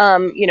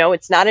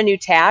 It's not a new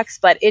tax,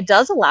 but it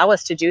does allow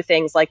us to do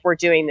things like we're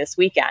doing this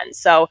weekend.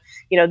 So,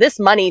 this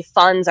money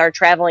funds our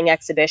traveling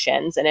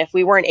exhibitions. And if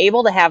we weren't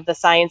able to have the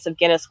Science of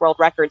Guinness World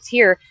Records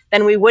here,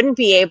 then we wouldn't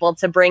be able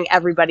to bring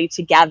everybody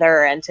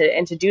together and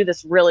to do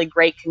this really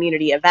great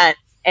community event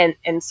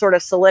and sort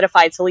of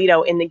solidify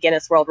Toledo in the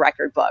Guinness World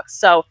Record books.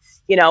 So,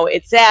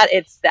 it's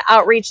the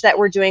outreach that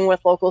we're doing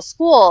with local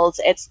schools.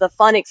 It's the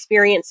fun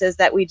experiences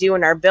that we do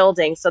in our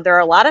building. So there are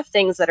a lot of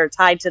things that are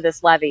tied to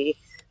this levy.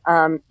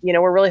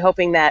 We're really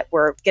hoping that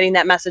we're getting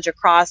that message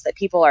across, that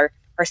people are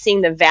seeing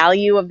the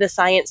value of the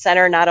Science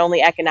Center, not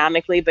only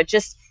economically, but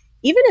just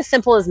even as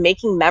simple as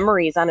making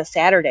memories on a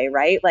Saturday,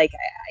 right? I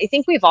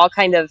think we've all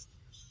kind of,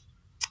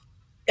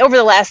 over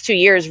the last 2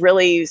 years,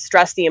 really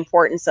stressed the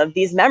importance of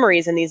these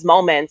memories and these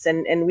moments.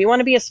 And we want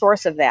to be a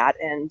source of that.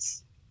 And,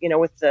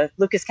 with the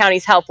Lucas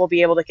County's help, we'll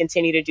be able to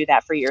continue to do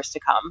that for years to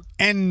come.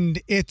 And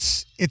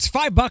it's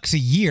 $5 a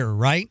year,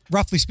 right?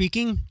 Roughly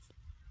speaking.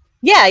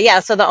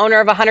 Yeah. So the owner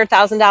of a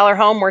 $100,000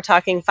 home, we're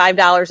talking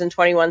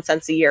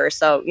 $5.21 a year.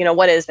 So,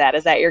 what is that?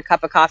 Is that your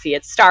cup of coffee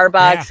at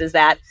Starbucks? Yeah. Is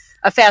that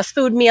a fast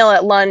food meal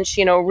at lunch?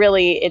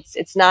 Really,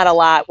 it's not a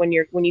lot when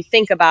you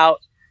think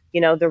about,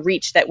 the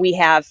reach that we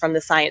have from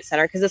the Science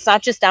Center, because it's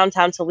not just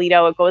downtown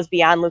Toledo. It goes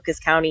beyond Lucas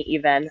County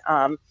even.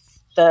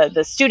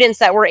 the students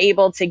that were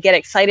able to get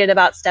excited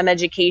about STEM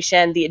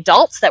education, the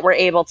adults that were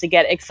able to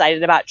get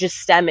excited about just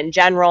STEM in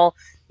general,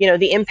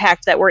 the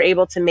impact that we're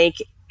able to make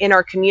in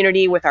our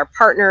community with our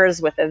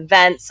partners, with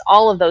events,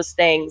 all of those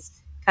things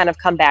kind of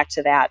come back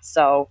to that.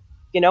 So,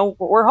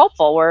 we're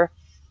hopeful.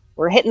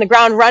 We're hitting the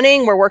ground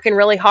running. We're working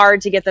really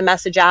hard to get the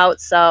message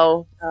out.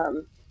 So,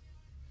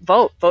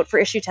 vote for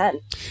issue 10.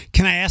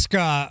 Can I ask,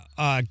 get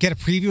a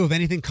preview of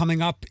anything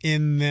coming up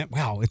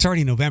it's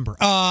already November,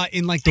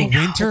 in like the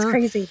winter? It's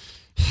crazy.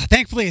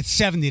 Thankfully, it's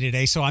 70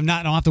 today, so I don't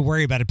have to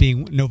worry about it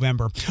being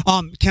November.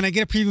 Can I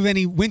get a preview of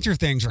any winter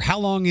things, or how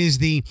long is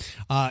the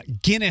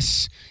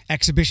Guinness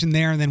exhibition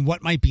there, and then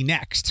what might be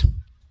next?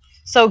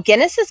 So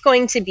Guinness is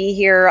going to be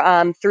here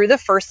through the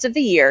first of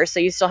the year, so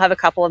you still have a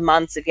couple of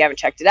months if you haven't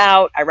checked it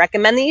out. I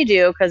recommend that you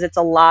do because it's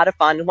a lot of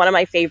fun, one of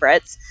my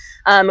favorites.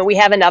 We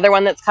have another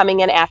one that's coming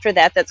in after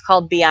that that's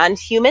called Beyond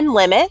Human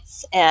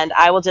Limits, and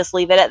I will just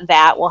leave it at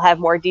that. We'll have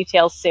more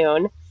details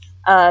soon.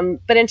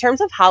 But in terms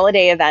of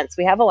holiday events,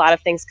 we have a lot of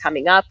things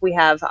coming up. We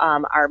have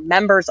our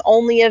members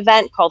only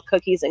event called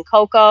Cookies and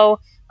Cocoa.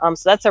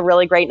 So that's a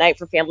really great night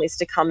for families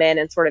to come in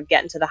and sort of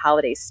get into the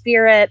holiday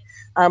spirit.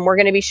 We're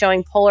going to be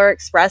showing Polar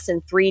Express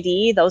in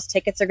 3D. Those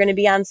tickets are going to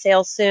be on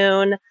sale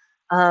soon.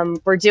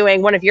 We're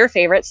doing one of your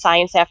favorites,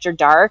 Science After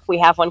Dark. We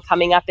have one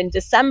coming up in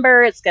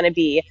December. It's going to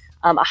be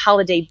a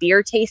holiday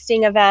beer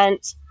tasting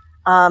event.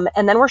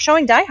 And then we're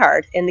showing Die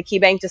Hard in the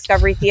KeyBank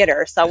Discovery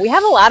Theater. So we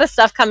have a lot of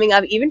stuff coming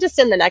up, even just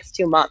in the next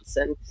 2 months.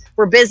 And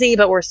we're busy,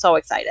 but we're so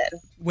excited.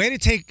 Way to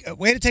take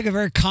a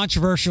very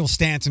controversial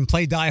stance and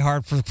play Die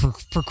Hard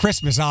for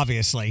Christmas,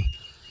 obviously.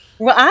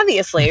 Well,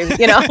 obviously,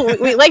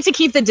 we like to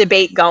keep the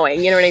debate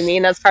going. You know what I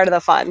mean? That's part of the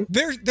fun.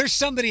 There's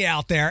somebody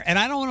out there, and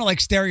I don't want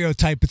to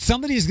stereotype, but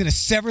somebody is going to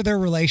sever their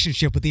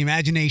relationship with the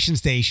Imagination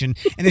Station,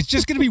 and it's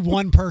just going to be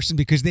one person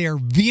because they are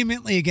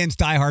vehemently against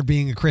Die Hard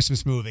being a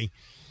Christmas movie.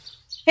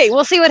 Hey,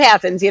 we'll see what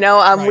happens.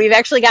 Right. We've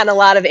actually gotten a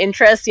lot of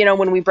interest,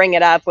 when we bring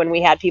it up, when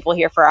we had people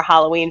here for our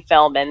Halloween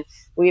film, and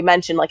we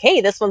mentioned hey,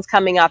 this one's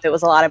coming up. It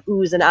was a lot of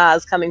oohs and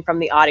ahs coming from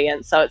the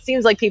audience. So it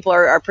seems like people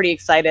are pretty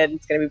excited.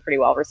 It's going to be pretty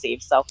well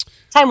received. So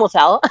time will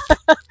tell.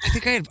 I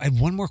think I had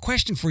one more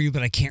question for you,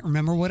 but I can't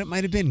remember what it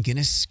might have been.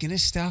 Guinness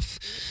stuff,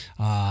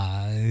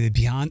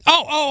 beyond.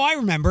 Oh, I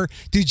remember.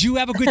 Did you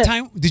have a good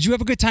time? Did you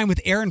have a good time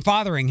with Aaron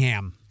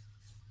Fotheringham?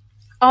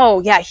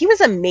 Oh, yeah, he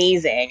was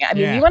amazing. I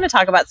mean, You want to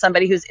talk about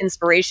somebody who's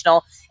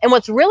inspirational. And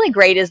what's really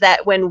great is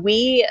that when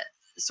we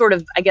sort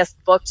of, I guess,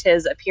 booked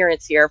his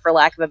appearance here, for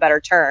lack of a better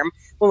term,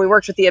 when we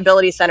worked with the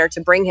Ability Center to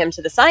bring him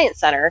to the Science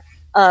Center,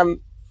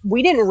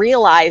 we didn't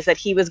realize that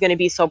he was going to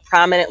be so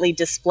prominently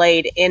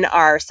displayed in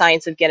our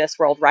Science of Guinness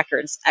World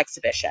Records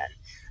exhibition.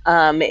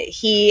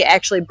 He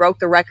actually broke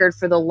the record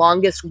for the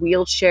longest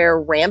wheelchair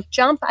ramp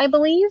jump, I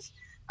believe.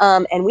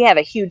 And we have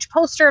a huge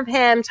poster of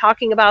him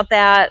talking about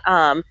that.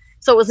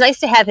 So it was nice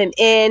to have him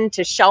in,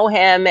 to show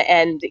him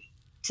and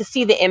to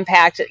see the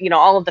impact,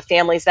 all of the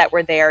families that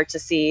were there to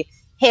see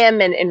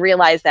him and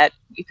realize that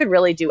you could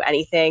really do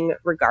anything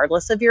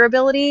regardless of your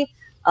ability.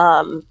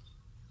 So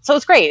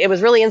it's great. It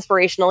was really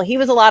inspirational. He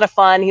was a lot of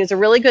fun. He was a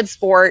really good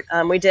sport.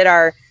 We did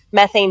our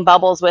methane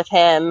bubbles with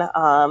him,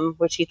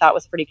 which he thought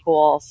was pretty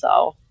cool.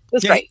 So it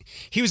was great.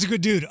 He was a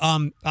good dude.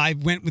 I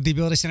went with the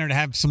Ability Center to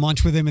have some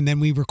lunch with him, and then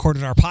we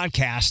recorded our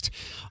podcast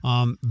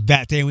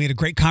that day. And we had a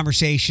great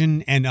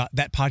conversation, and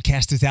that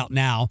podcast is out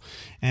now.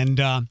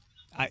 And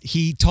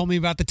he told me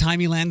about the time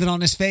he landed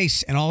on his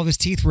face, and all of his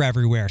teeth were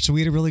everywhere. So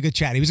we had a really good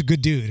chat. He was a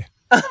good dude.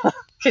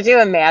 Could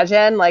you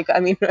imagine?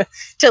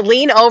 To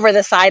lean over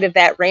the side of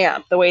that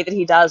ramp the way that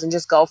he does and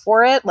just go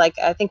for it.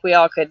 I think we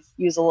all could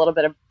use a little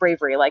bit of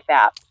bravery like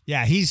that.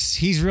 Yeah,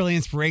 he's really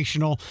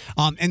inspirational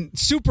and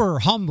super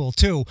humble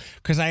too,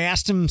 because I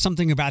asked him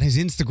something about his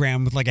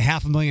Instagram with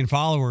 500,000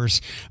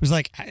 followers. I was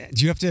like,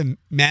 do you have to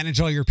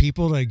manage all your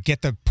people to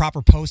get the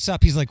proper posts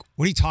up? He's like,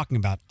 what are you talking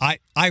about?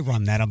 I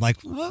run that. I'm like,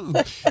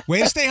 oh,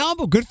 way to stay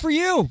humble. Good for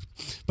you.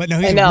 But no,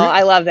 he's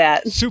I love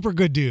that. Super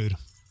good dude.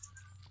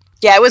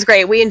 Yeah, it was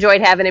great. We enjoyed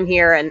having him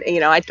here, and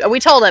we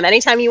told him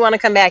anytime you want to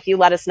come back, you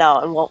let us know,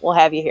 and we'll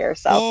have you here.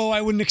 So. Oh,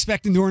 I wouldn't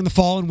expect him during the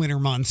fall and winter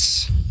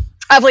months.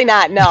 Probably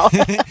not. No.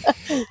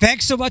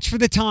 Thanks so much for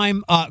the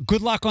time.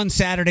 Good luck on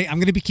Saturday. I'm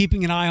going to be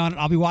keeping an eye on it.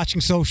 I'll be watching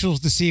socials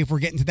to see if we're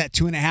getting to that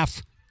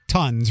 2.5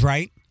 tons,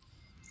 right?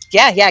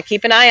 Yeah.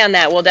 Keep an eye on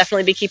that. We'll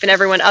definitely be keeping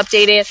everyone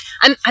updated.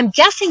 I'm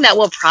guessing that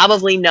we'll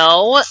probably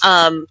know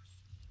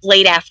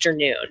late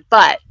afternoon,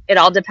 but it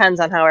all depends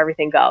on how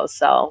everything goes.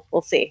 So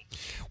we'll see.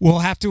 We'll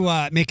have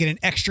to make it an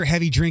extra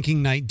heavy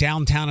drinking night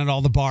downtown at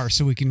all the bars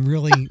so we can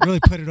really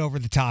put it over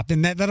the top.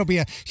 And that'll be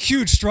a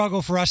huge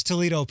struggle for us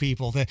Toledo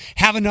people to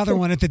have another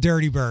one at the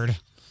Dirty Bird.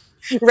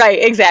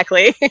 Right.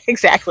 Exactly.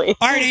 Exactly.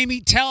 All right, Amy,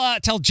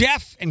 tell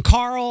Jeff and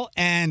Carl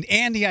and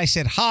Andy I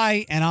said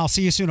hi, and I'll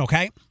see you soon.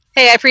 Okay.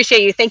 Hey, I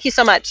appreciate you. Thank you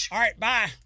so much. All right. Bye.